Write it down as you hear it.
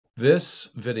This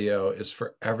video is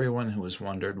for everyone who has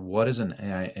wondered, what is an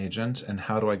AI agent and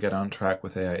how do I get on track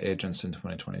with AI agents in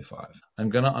 2025? I'm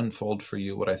going to unfold for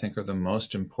you what I think are the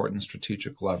most important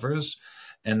strategic levers.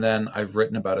 And then I've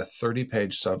written about a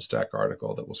 30-page Substack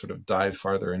article that will sort of dive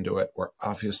farther into it. We're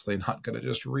obviously not going to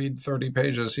just read 30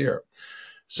 pages here.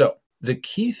 So the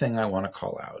key thing I want to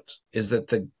call out is that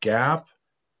the gap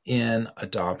in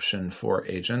adoption for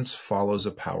agents follows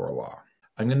a power law.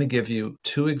 I'm going to give you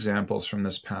two examples from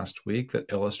this past week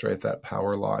that illustrate that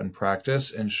power law in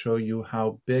practice and show you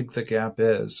how big the gap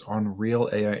is on real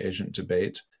AI agent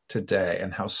debate today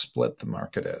and how split the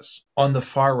market is. On the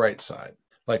far right side,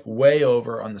 like way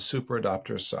over on the super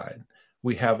adopters side,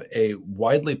 we have a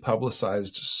widely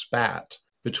publicized spat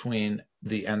between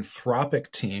the Anthropic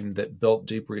team that built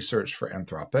deep research for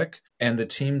Anthropic and the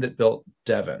team that built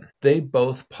Devon. They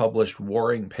both published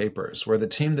warring papers where the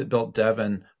team that built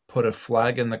Devon put a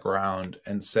flag in the ground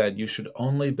and said you should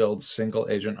only build single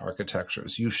agent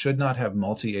architectures. You should not have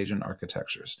multi-agent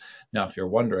architectures. Now, if you're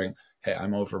wondering, hey,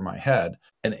 I'm over my head,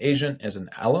 an agent is an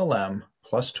LLM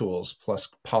plus tools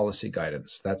plus policy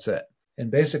guidance. That's it. And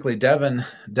basically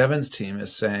Devon's team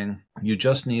is saying you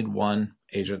just need one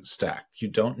agent stack. You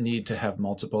don't need to have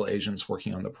multiple agents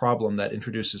working on the problem. That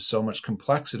introduces so much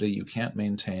complexity you can't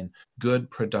maintain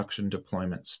good production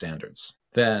deployment standards.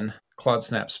 Then Claude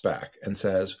snaps back and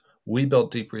says, we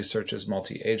built deep research as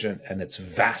multi-agent and it's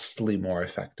vastly more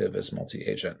effective as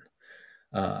multi-agent.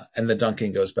 And the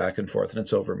dunking goes back and forth and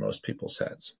it's over most people's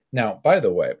heads. Now, by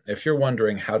the way, if you're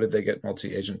wondering how did they get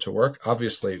multi-agent to work,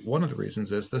 obviously one of the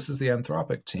reasons is this is the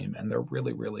Anthropic team and they're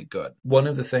really, really good. One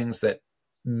of the things that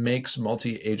makes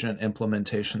multi-agent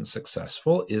implementation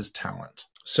successful is talent.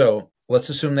 So let's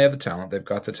assume they have the talent, they've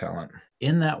got the talent.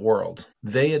 In that world,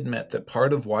 they admit that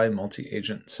part of why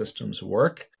multi-agent systems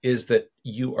work is that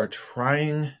you are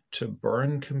trying to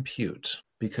burn compute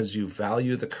because you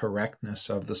value the correctness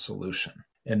of the solution.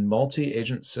 And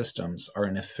multi-agent systems are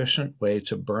an efficient way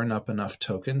to burn up enough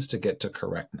tokens to get to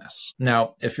correctness.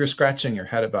 Now, if you're scratching your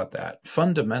head about that,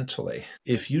 fundamentally,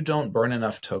 if you don't burn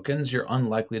enough tokens, you're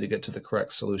unlikely to get to the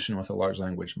correct solution with a large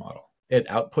language model. It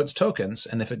outputs tokens,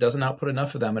 and if it doesn't output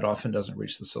enough of them, it often doesn't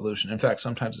reach the solution. In fact,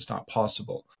 sometimes it's not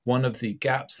possible. One of the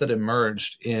gaps that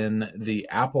emerged in the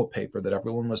Apple paper that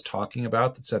everyone was talking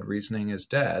about that said reasoning is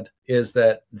dead is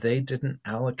that they didn't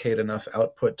allocate enough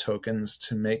output tokens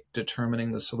to make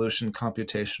determining the solution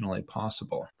computationally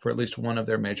possible for at least one of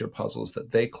their major puzzles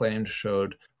that they claimed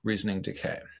showed reasoning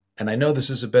decay. And I know this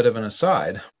is a bit of an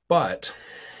aside, but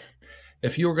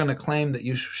if you were going to claim that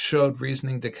you showed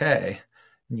reasoning decay,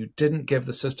 you didn't give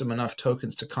the system enough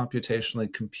tokens to correctly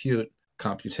compute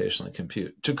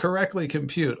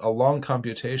a long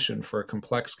computation for a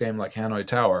complex game like Hanoi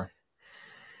Tower,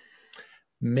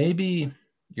 maybe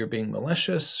you're being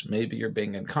malicious, maybe you're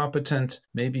being incompetent,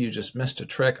 maybe you just missed a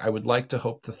trick. I would like to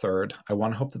hope the third. I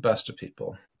want to hope the best of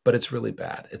people, but it's really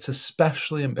bad. It's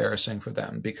especially embarrassing for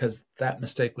them because that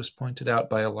mistake was pointed out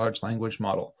by a large language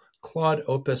model. Claude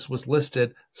Opus was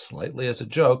listed slightly as a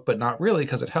joke, but not really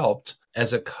because it helped,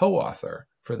 as a co-author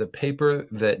for the paper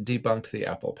that debunked the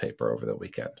Apple paper over the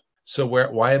weekend. So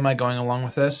why am I going along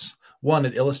with this? One,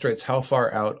 it illustrates how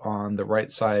far out on the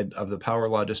right side of the power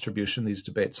law distribution these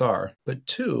debates are. But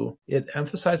two, it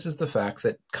emphasizes the fact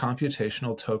that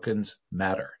computational tokens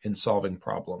matter in solving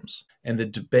problems. And the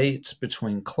debate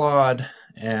between Claude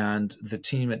and the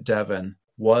team at Devon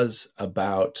was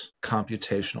about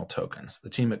computational tokens. The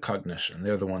team at Cognition,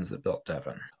 they're the ones that built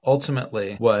Devon.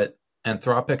 Ultimately, what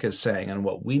Anthropic is saying and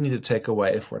what we need to take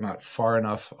away if we're not far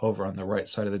enough over on the right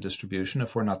side of the distribution,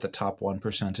 if we're not the top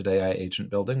 1% at AI agent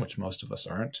building, which most of us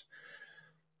aren't,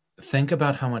 think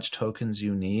about how much tokens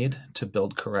you need to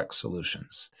build correct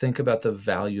solutions. Think about the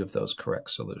value of those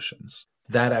correct solutions.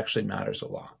 That actually matters a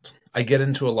lot. I get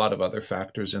into a lot of other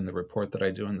factors in the report that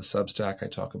I do in the Substack. I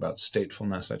talk about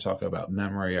statefulness. I talk about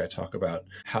memory. I talk about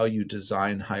how you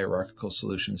design hierarchical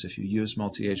solutions if you use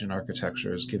multi-agent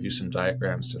architectures, give you some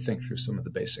diagrams to think through some of the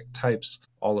basic types,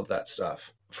 all of that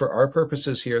stuff. For our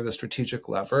purposes here, the strategic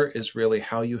lever is really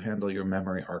how you handle your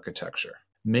memory architecture.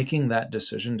 Making that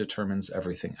decision determines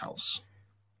everything else.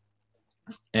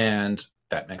 And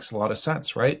that makes a lot of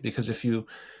sense, right? Because if you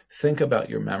think about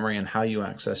your memory and how you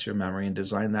access your memory and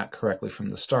design that correctly from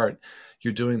the start,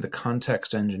 you're doing the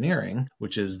context engineering,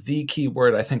 which is the key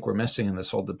word I think we're missing in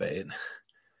this whole debate,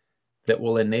 that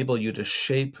will enable you to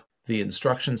shape the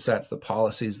instruction sets, the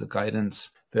policies, the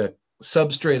guidance, the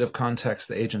substrate of context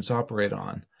the agents operate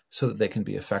on so that they can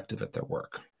be effective at their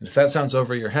work. And if that sounds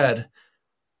over your head,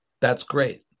 that's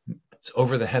great. It's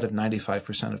over the head of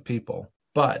 95% of people.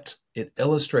 But it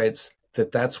illustrates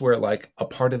that's where like a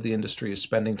part of the industry is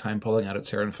spending time pulling out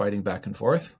its hair and fighting back and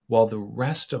forth, while the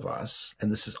rest of us,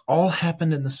 and this has all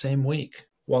happened in the same week,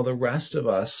 while the rest of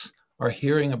us are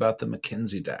hearing about the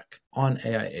McKinsey deck on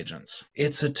AI agents.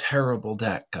 It's a terrible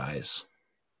deck, guys.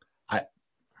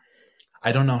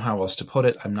 I don't know how else to put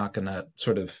it. I'm not going to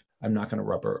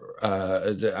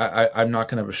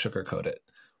sugarcoat it.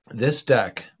 This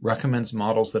deck recommends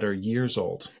models that are years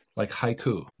old, like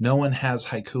Haiku. No one has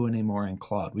Haiku anymore in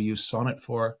Claude. We use Sonnet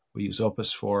 4, we use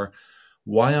Opus 4.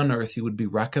 Why on earth you would be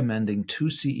recommending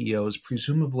two CEOs,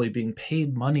 presumably being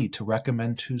paid money to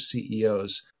recommend two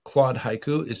CEOs, Claude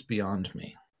Haiku, is beyond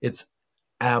me. It's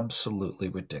absolutely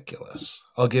ridiculous.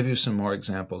 I'll give you some more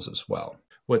examples as well.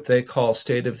 What they call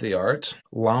state-of-the-art,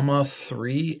 Llama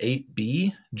 3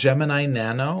 8B, Gemini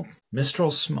Nano,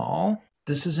 Mistral Small.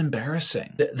 This is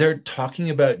embarrassing. They're talking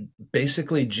about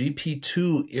basically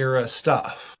GPT-2 era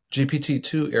stuff,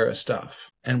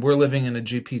 and we're living in a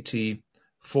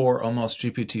GPT-4, almost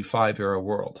GPT-5 era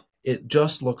world. It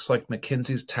just looks like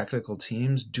McKinsey's technical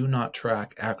teams do not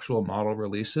track actual model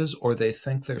releases, or they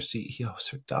think their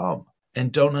CEOs are dumb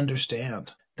and don't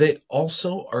understand. They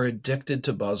also are addicted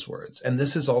to buzzwords, and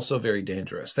this is also very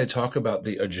dangerous. They talk about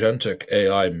the agentic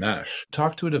AI mesh.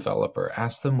 Talk to a developer,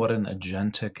 ask them what an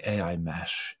agentic AI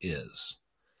mesh is.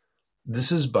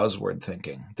 This is buzzword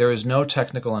thinking. There is no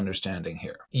technical understanding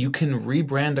here. You can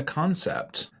rebrand a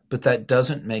concept, but that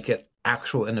doesn't make it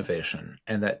actual innovation,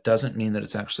 and that doesn't mean that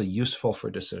it's actually useful for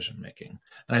decision making.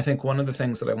 And I think one of the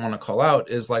things that I want to call out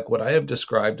is like what I have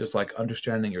described as like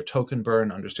understanding your token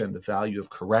burn, understand the value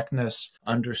of correctness,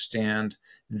 understand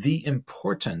the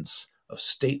importance of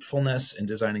statefulness in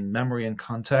designing memory and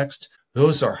context.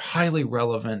 Those are highly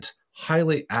relevant,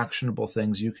 highly actionable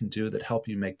things you can do that help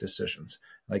you make decisions.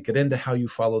 Like get into how you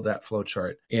follow that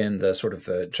flowchart in the sort of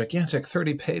the gigantic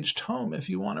 30-page tome if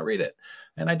you want to read it.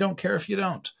 And I don't care if you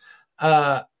don't.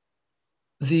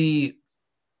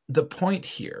 The point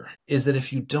here is that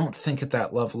if you don't think at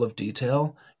that level of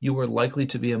detail, you are likely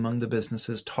to be among the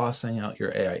businesses tossing out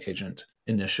your AI agent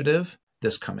initiative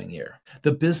this coming year.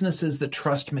 The businesses that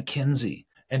trust McKinsey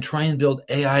and try and build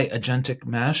AI agentic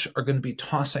mesh are going to be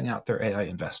tossing out their AI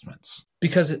investments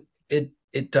because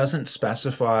it doesn't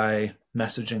specify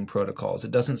messaging protocols.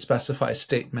 It doesn't specify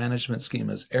state management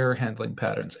schemas, error handling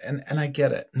patterns. And I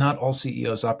get it. Not all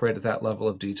CEOs operate at that level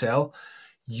of detail.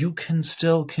 You can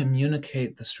still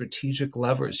communicate the strategic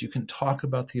levers. You can talk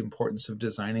about the importance of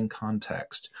designing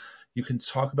context. You can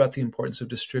talk about the importance of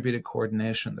distributed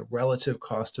coordination, the relative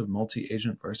cost of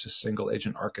multi-agent versus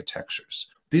single-agent architectures.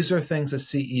 These are things a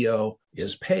CEO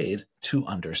is paid to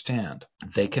understand.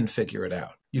 They can figure it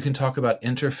out. You can talk about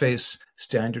interface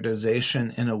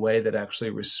standardization in a way that actually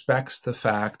respects the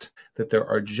fact that there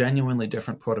are genuinely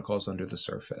different protocols under the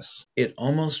surface. It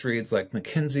almost reads like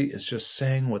McKinsey is just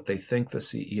saying what they think the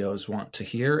CEOs want to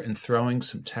hear and throwing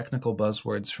some technical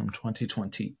buzzwords from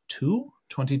 2022,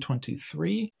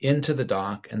 2023 into the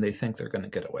doc, and they think they're going to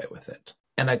get away with it.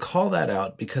 And I call that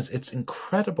out because it's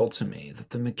incredible to me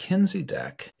that the McKinsey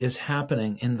deck is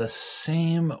happening in the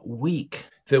same week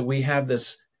that we have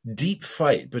this deep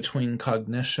fight between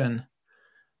Cognition,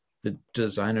 the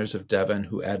designers of Devon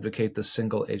who advocate the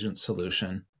single agent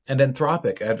solution, and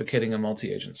Anthropic advocating a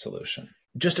multi-agent solution.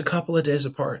 Just a couple of days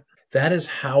apart. That is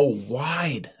how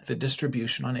wide the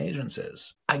distribution on agents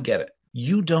is. I get it.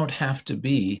 You don't have to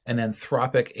be an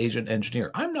Anthropic agent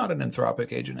engineer. I'm not an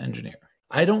Anthropic agent engineer.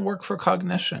 I don't work for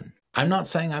Cognition. I'm not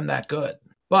saying I'm that good,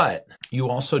 but you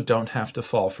also don't have to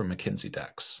fall for McKinsey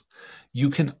decks. You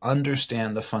can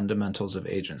understand the fundamentals of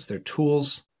agents, their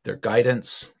tools, their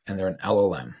guidance, and they're an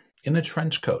LLM in a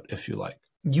trench coat, if you like.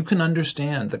 You can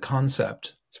understand the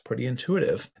concept, it's pretty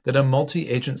intuitive, that a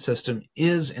multi-agent system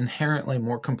is inherently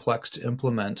more complex to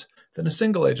implement than a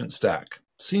single agent stack.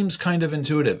 Seems kind of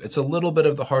intuitive. It's a little bit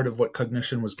of the heart of what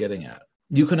Cognition was getting at.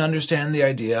 You can understand the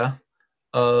idea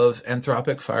of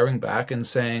Anthropic firing back and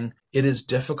saying it is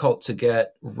difficult to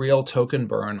get real token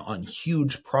burn on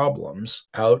huge problems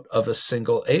out of a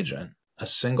single agent, a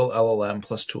single LLM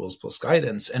plus tools plus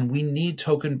guidance, and we need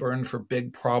token burn for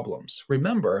big problems.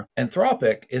 Remember,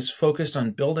 Anthropic is focused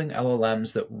on building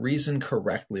LLMs that reason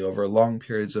correctly over long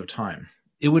periods of time.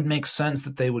 It would make sense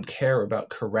that they would care about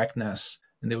correctness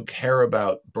and they would care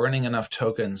about burning enough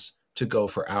tokens to go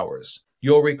for hours.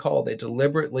 You'll recall they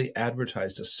deliberately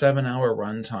advertised a 7-hour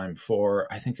runtime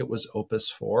for, I think it was Opus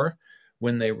 4,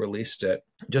 when they released it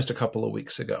just a couple of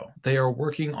weeks ago. They are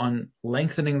working on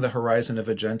lengthening the horizon of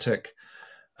agentic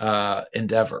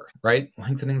endeavor, right?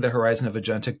 Lengthening the horizon of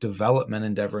agentic development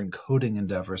endeavor and coding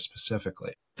endeavor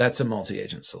specifically. That's a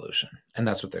multi-agent solution. And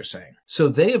that's what they're saying. So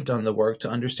they have done the work to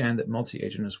understand that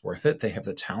multi-agent is worth it. They have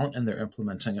the talent and they're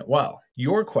implementing it well.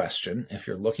 Your question, if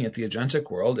you're looking at the agentic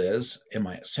world, is, am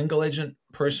I a single agent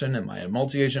person? Am I a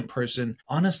multi-agent person?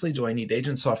 Honestly, do I need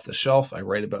agents off the shelf? I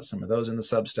write about some of those in the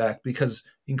Substack because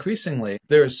increasingly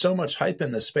there is so much hype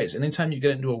in this space. Anytime you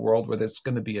get into a world where there's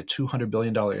going to be a $200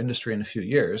 billion industry in a few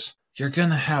years, you're going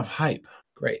to have hype.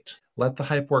 Great. Let the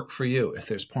hype work for you. If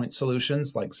there's point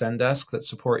solutions like Zendesk that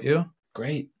support you,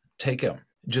 great. Take them.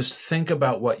 Just think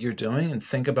about what you're doing and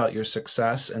think about your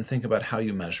success and think about how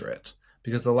you measure it.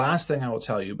 Because the last thing I will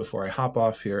tell you before I hop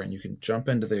off here, and you can jump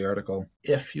into the article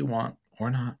if you want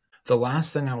or not, the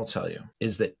last thing I will tell you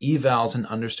is that evals and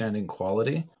understanding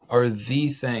quality are the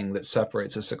thing that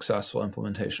separates a successful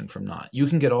implementation from not. You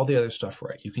can get all the other stuff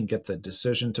right. You can get the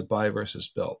decision to buy versus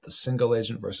build, the single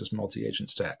agent versus multi-agent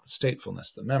stack, the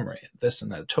statefulness, the memory, this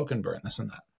and that, token burn, this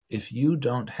and that. If you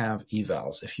don't have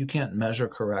evals, if you can't measure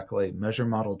correctly, measure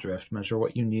model drift, measure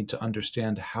what you need to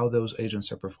understand how those agents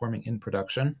are performing in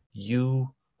production,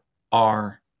 you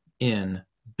are in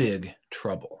big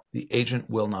trouble. The agent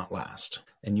will not last.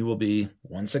 And you will be,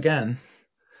 once again,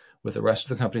 with the rest of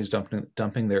the companies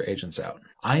dumping their agents out.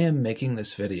 I am making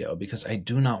this video because I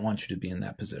do not want you to be in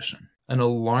that position. An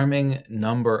alarming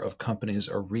number of companies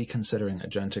are reconsidering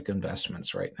agentic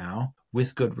investments right now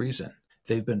with good reason.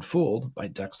 They've been fooled by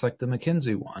decks like the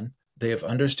McKinsey one. They have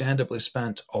understandably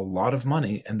spent a lot of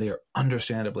money and they are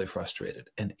understandably frustrated.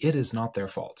 And it is not their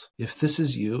fault. If this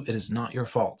is you, it is not your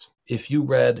fault. If you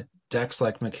read decks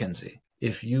like McKinsey,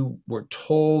 if you were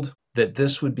told that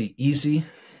this would be easy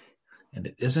and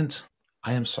it isn't,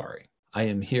 I am sorry. I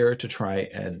am here to try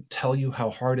and tell you how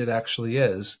hard it actually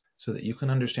is so that you can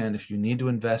understand if you need to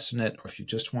invest in it or if you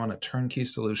just want a turnkey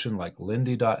solution like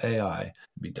Lindy.ai,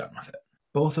 be done with it.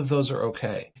 Both of those are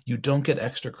okay. You don't get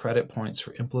extra credit points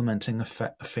for implementing a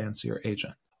fancier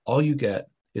agent. All you get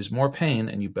is more pain,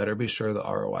 and you better be sure the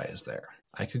ROI is there.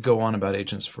 I could go on about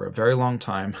agents for a very long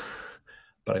time,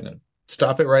 but I'm going to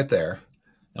stop it right there,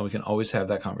 and we can always have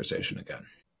that conversation again.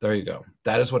 There you go.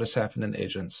 That is what has happened in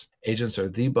agents. Agents are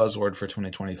the buzzword for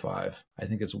 2025. I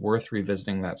think it's worth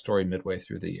revisiting that story midway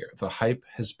through the year. The hype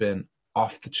has been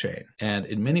off the chain, and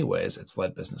in many ways, it's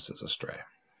led businesses astray.